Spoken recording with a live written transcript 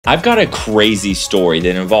I've got a crazy story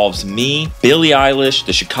that involves me, Billie Eilish,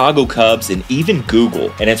 the Chicago Cubs, and even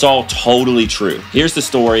Google, and it's all totally true. Here's the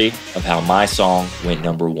story of how my song went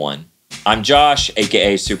 #1. I'm Josh,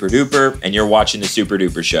 aka Super Duper, and you're watching the Super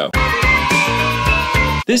Duper Show.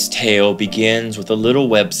 This tale begins with a little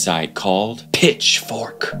website called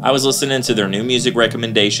Pitchfork. I was listening to their new music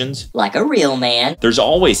recommendations. Like a real man. There's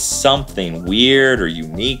always something weird or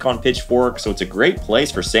unique on Pitchfork, so it's a great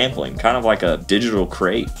place for sampling, kind of like a digital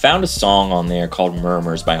crate. Found a song on there called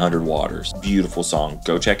Murmurs by 100 Waters. Beautiful song,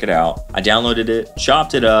 go check it out. I downloaded it,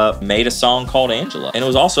 chopped it up, made a song called Angela. And it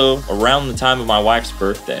was also around the time of my wife's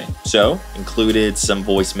birthday. So, included some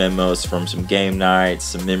voice memos from some game nights,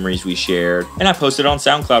 some memories we shared, and I posted on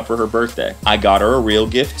SoundCloud for her birthday. I got her a real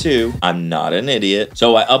gift too. I'm not an idiot.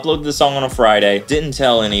 So I uploaded the song on a Friday, didn't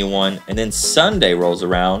tell anyone, and then Sunday rolls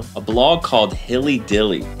around, a blog called Hilly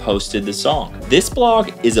Dilly posted the song. This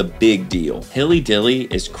blog is a big deal. Hilly Dilly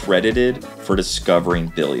is credited for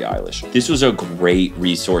discovering Billie Eilish. This was a great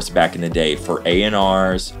resource back in the day for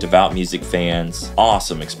A&Rs, devout music fans,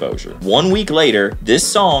 awesome exposure. 1 week later, this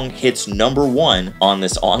song hits #1 on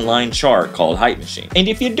this online chart called Hype Machine. And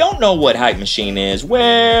if you don't know what Hype Machine is,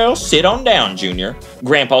 well, sit on down, Junior.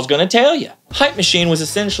 Grandpa's gonna tell you. Hype Machine was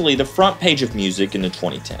essentially the front page of music in the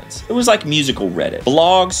 2010s. It was like musical Reddit.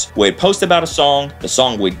 Blogs would post about a song, the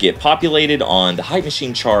song would get populated on the Hype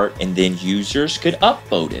Machine chart, and then users could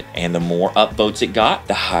upvote it. And the more upvotes it got,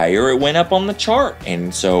 the higher it went up on the chart,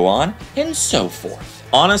 and so on and so forth.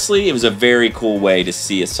 Honestly, it was a very cool way to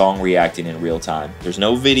see a song reacting in real time. There's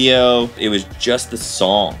no video, it was just the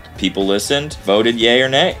song. People listened, voted yay or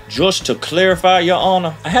nay. Just to clarify, Your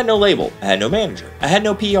Honor, I had no label, I had no manager, I had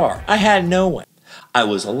no PR, I had no one. I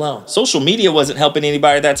was alone. Social media wasn't helping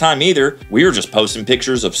anybody at that time either. We were just posting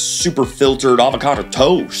pictures of super filtered avocado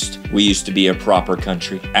toast. We used to be a proper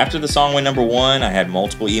country. After the song went #1, I had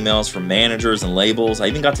multiple emails from managers and labels. I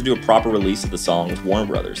even got to do a proper release of the song with Warner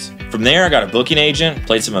Brothers. From there, I got a booking agent,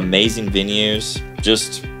 played some amazing venues.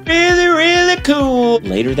 Just really cool.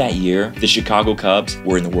 Later that year, the Chicago Cubs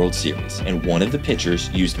were in the World Series, and one of the pitchers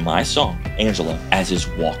used my song, Angela, as his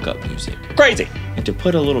walk-up music. Crazy! And to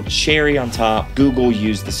put a little cherry on top, Google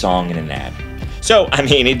used the song in an ad. So, I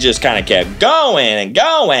mean, it just kind of kept going and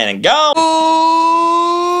going and going.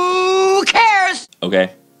 Who cares?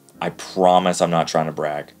 Okay, I promise I'm not trying to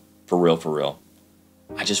brag. For real, for real.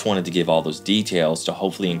 I just wanted to give all those details to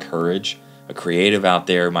hopefully encourage a creative out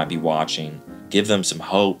there who might be watching, give them some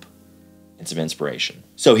hope and some inspiration.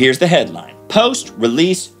 So here's the headline. Post,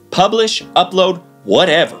 release, publish, upload,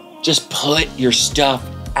 whatever. Just put your stuff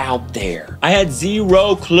out there. I had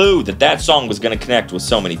zero clue that that song was gonna connect with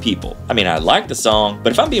so many people. I mean, I liked the song,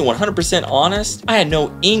 but if I'm being 100% honest, I had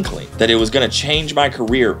no inkling that it was gonna change my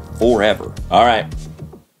career forever. All right,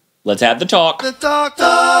 let's have the talk. The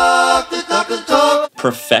talk.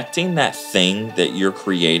 Perfecting that thing that you're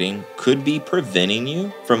creating could be preventing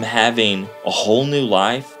you from having a whole new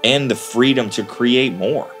life and the freedom to create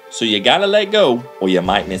more. So you gotta let go or you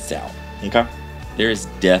might miss out, okay? There is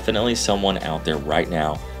definitely someone out there right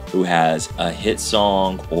now who has a hit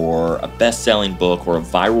song or a best-selling book or a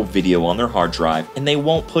viral video on their hard drive and they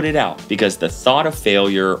won't put it out because the thought of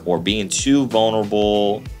failure or being too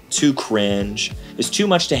vulnerable, too cringe, is too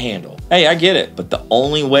much to handle. Hey, I get it, but the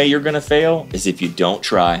only way you're gonna fail is if you don't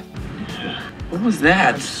try. What was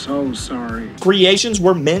that? I'm so sorry. Creations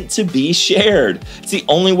were meant to be shared. It's the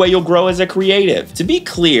only way you'll grow as a creative. To be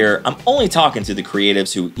clear, I'm only talking to the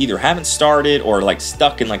creatives who either haven't started or like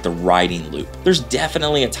stuck in like the writing loop. There's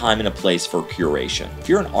definitely a time and a place for curation. If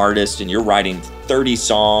you're an artist and you're writing 30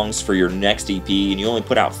 songs for your next EP and you only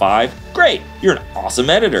put out 5, great, you're an awesome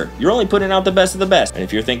editor. You're only putting out the best of the best. And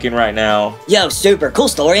if you're thinking right now, yo, super cool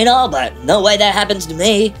story and all, but no way that happens to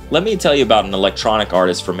me. Let me tell you about an electronic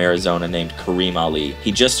artist from Arizona named Kareem Ali.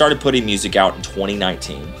 He just started putting music out in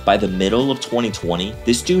 2019. By the middle of 2020,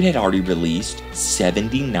 this dude had already released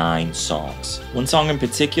 79 songs. One song in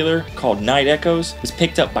particular, called Night Echoes, was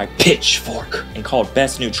picked up by Pitchfork and called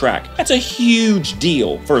Best New Track. That's a huge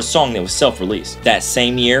deal for a song that was self-released. That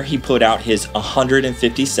same year, he put out his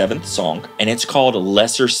 157th song, and it's called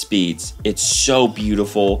Lesser Speeds. It's so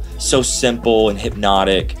beautiful, so simple and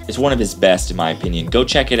hypnotic. It's one of his best in my opinion. Go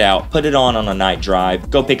check it out, put it on a night drive,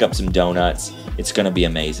 go pick up some donuts. It's gonna be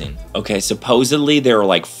amazing. Okay, supposedly there are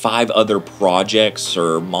like 5 other projects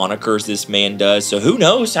or monikers this man does, so who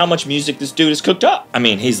knows how much music this dude has cooked up. I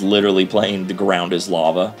mean, he's literally playing The Ground is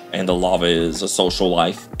Lava, and the lava is a social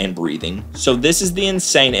life and breathing. So this is the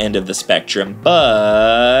insane end of the spectrum,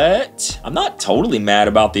 but I'm not totally mad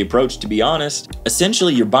about the approach, to be honest.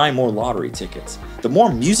 Essentially, you're buying more lottery tickets. The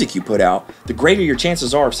more music you put out, the greater your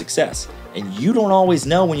chances are of success. And you don't always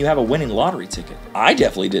know when you have a winning lottery ticket. I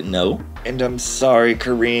definitely didn't know. And I'm sorry,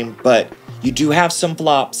 Kareem, but you do have some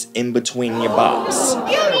flops in between your bops.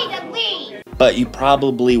 You need to leave. But you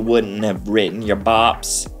probably wouldn't have written your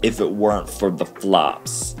bops if it weren't for the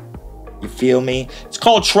flops. You feel me? It's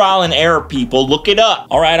called trial and error, people. Look it up.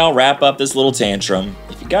 All right, I'll wrap up this little tantrum.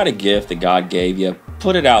 If you got a gift that God gave you,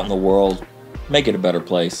 put it out in the world. Make it a better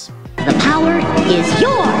place. The power is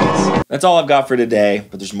yours. That's all I've got for today,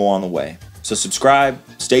 but there's more on the way. So subscribe,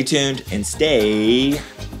 stay tuned, and stay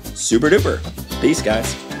super duper. Peace,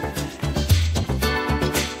 guys.